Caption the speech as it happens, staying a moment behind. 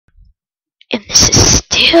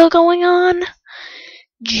hell going on?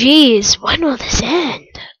 Jeez, when will this end?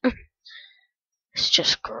 It's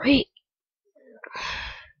just great.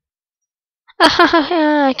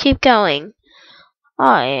 Keep going.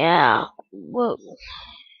 Oh yeah. Whoa.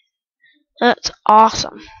 That's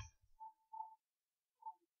awesome.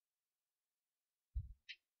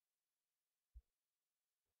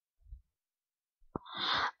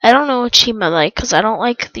 I don't know what team I like, because I don't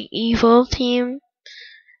like the evil team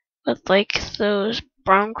with like those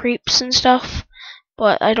brown creeps and stuff.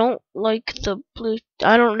 But I don't like the blue.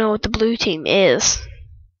 I don't know what the blue team is.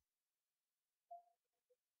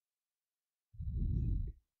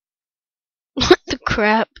 What the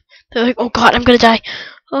crap? They're like, oh god, I'm gonna die.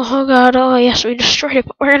 Oh god, oh yes, we destroyed it,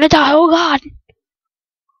 but we're gonna die. Oh god.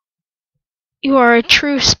 You are a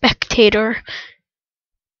true spectator.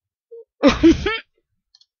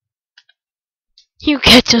 You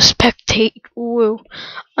get to spectate. Woo.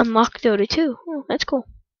 Unlock Dota 2. Oh, that's cool.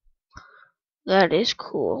 That is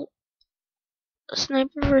cool.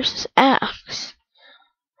 Sniper versus axe.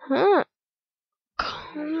 Huh.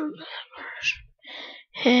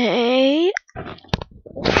 Hey.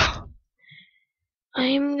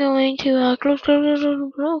 I'm going to close.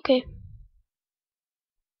 Okay.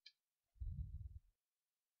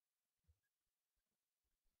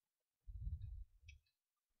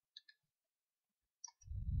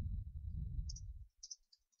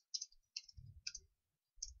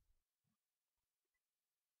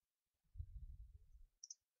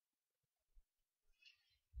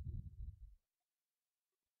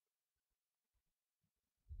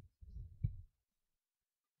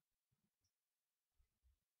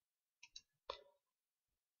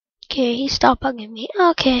 Okay, he stopped bugging me.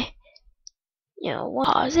 Okay. We'll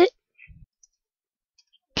pause it.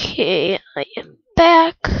 Okay, I am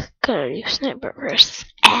back. Gonna do sniper versus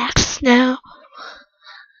axe now.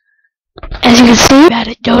 As you can see, I'm bad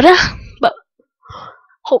at Dota, but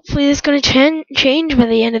hopefully it's gonna change by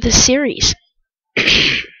the end of the series.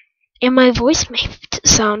 And my voice may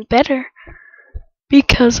sound better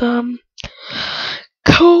because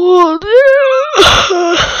cold.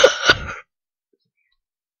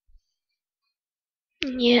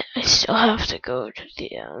 Yeah, I still have to go to the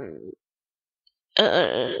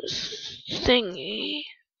thingy.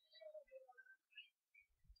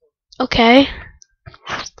 Okay,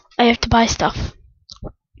 I have to buy stuff.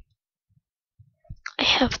 I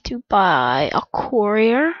have to buy a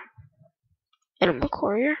courier, and I'm a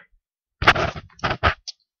courier.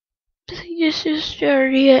 This is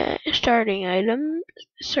starting item.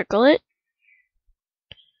 Circle it.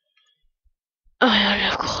 Oh, I don't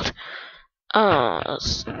have gold.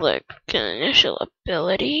 Select initial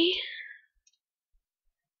ability.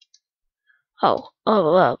 Oh,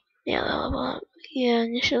 level up. Yeah, level up. Yeah,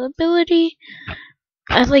 initial ability.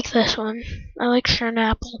 I like this one. I like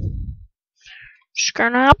Scarnapple.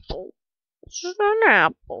 Scarnapple.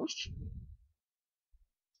 Scarnapple.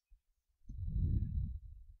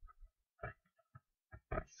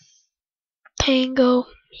 Tango.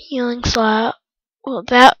 Healing slot. Well,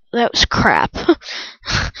 that was crap.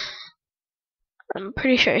 I'm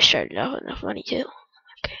pretty sure I started off with enough money too.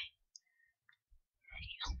 Okay.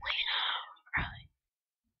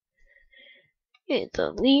 You need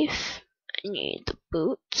the leaf. I need the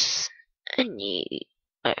boots. I need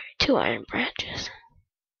 2 iron branches.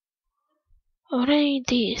 Oh, I need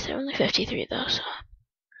these. They're only 53 though, so.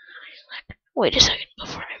 Wait a second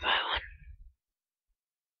before I buy one.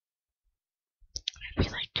 I'd be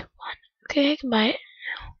like 2-1. Okay, I can buy it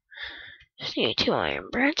now. Just need 2 iron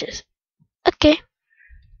branches. Okay.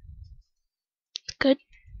 Good.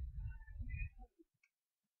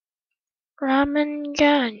 Ramen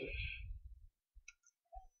gun.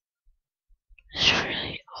 It's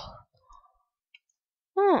really cool.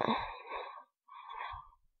 Oh.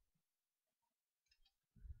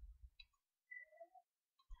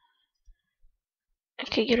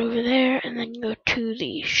 Okay, get over there and then go to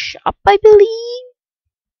the shop, I believe.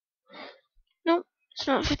 Nope, it's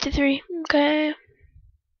not 53. Okay.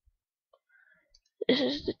 This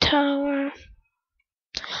is the tower.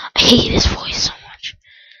 I hate his voice so much.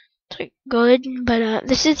 It's like good, but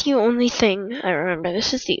this is the only thing I remember.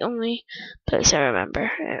 This is the only place I remember.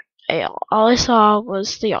 All I saw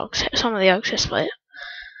was some of the Yogscast play.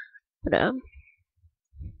 But I'm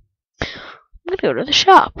gonna go to the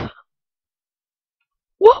shop.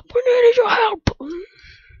 What? We needed your help.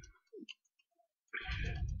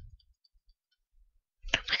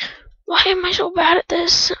 Why am I so bad at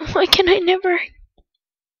this? Why can I never?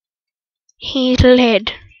 He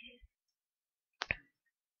led.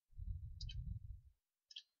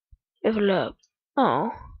 Level up.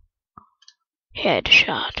 Oh.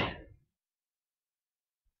 Headshot.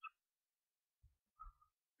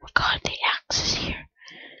 Oh God, the axe is here.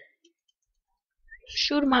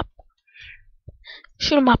 Shoot him up.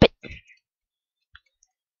 Shoot him up. It.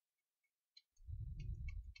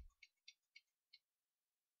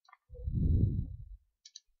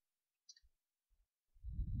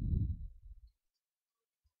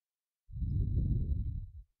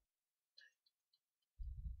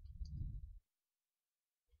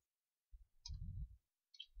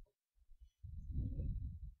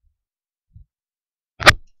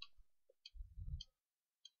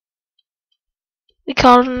 We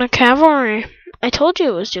called in the cavalry. I told you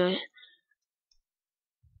it was doing it.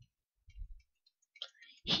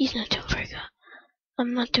 He's not doing very good.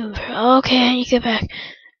 I'm not doing very good. Okay, I need to get back.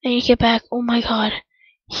 I need to get back. Oh my God.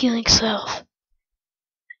 Healing self.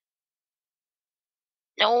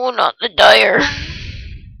 No, not the dire.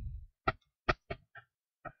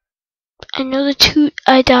 I know the two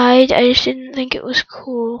I died. I just didn't think it was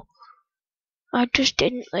cool. I just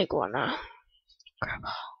didn't like wanna grab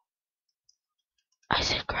all. I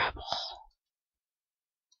said grab all.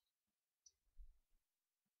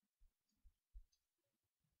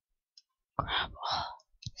 Grab all.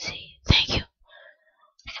 See, thank you.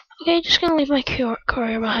 Okay, just gonna leave my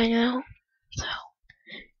courier behind now. So,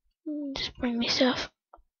 just bring me stuff.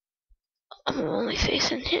 I'm only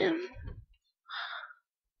facing him.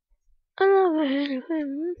 Another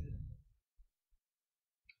him.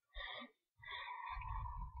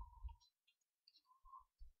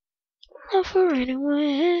 Never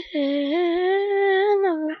anyway.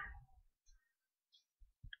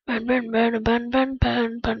 Burn, burn, burn, burn, burn, burn,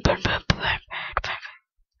 burn, burn, burn, burn.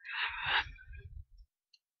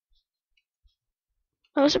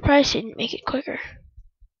 I was surprised he didn't make it quicker.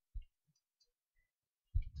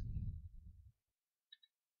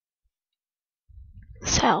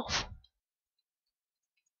 Self.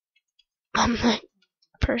 I'm the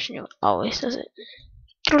person who always does it.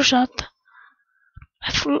 Throw shot.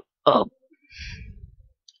 I flew up.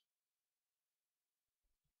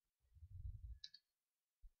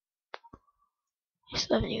 I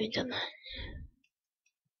still haven't even done that.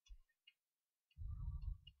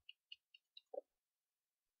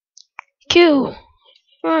 Q!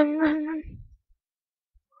 Run, run, run.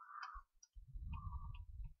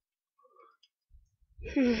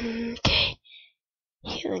 Okay.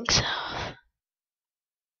 Healing self.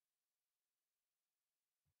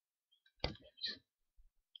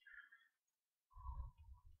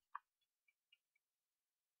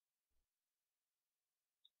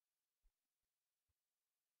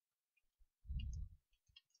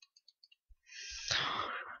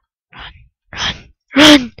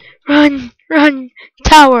 Run, run, run, run.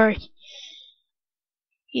 Tower.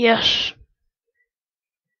 Yes.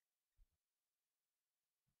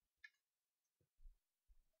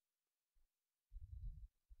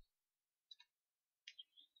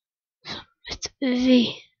 It's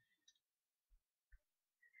Z.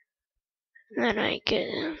 Then I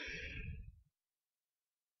get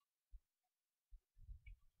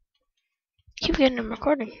keep getting them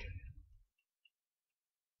recording.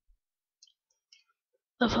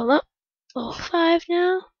 Level up. Level 5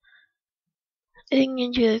 now. I think you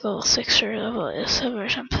can do like level 6 or level 7 or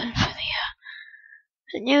something for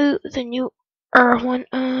the new one.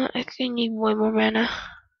 I can need one more mana.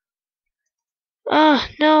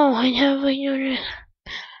 No, I have like no.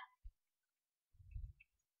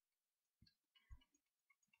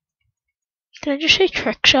 Did I just say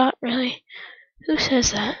trick shot? Really? Who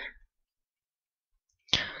says that?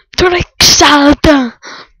 Trick shot!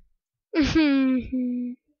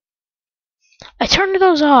 I turned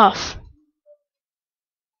those off.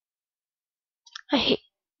 I hate.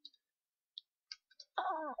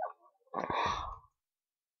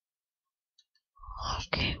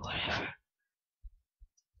 Okay, whatever.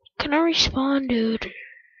 Can I respawn, dude?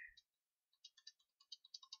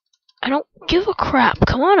 I don't give a crap.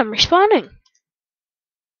 Come on, I'm respawning.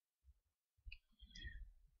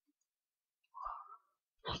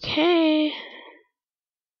 Okay.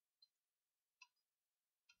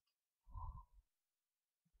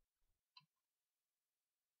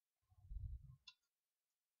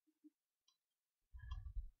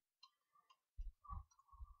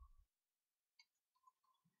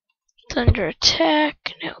 It's under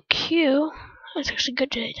attack. Now Q. That's actually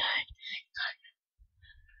good that I died.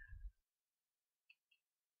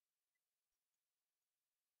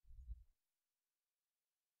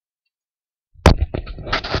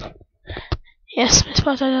 Yes, my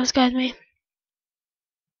spot does guide me.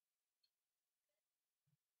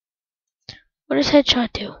 What does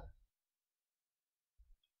headshot do?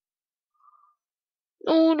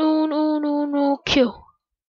 No, no, no, no, no. Q.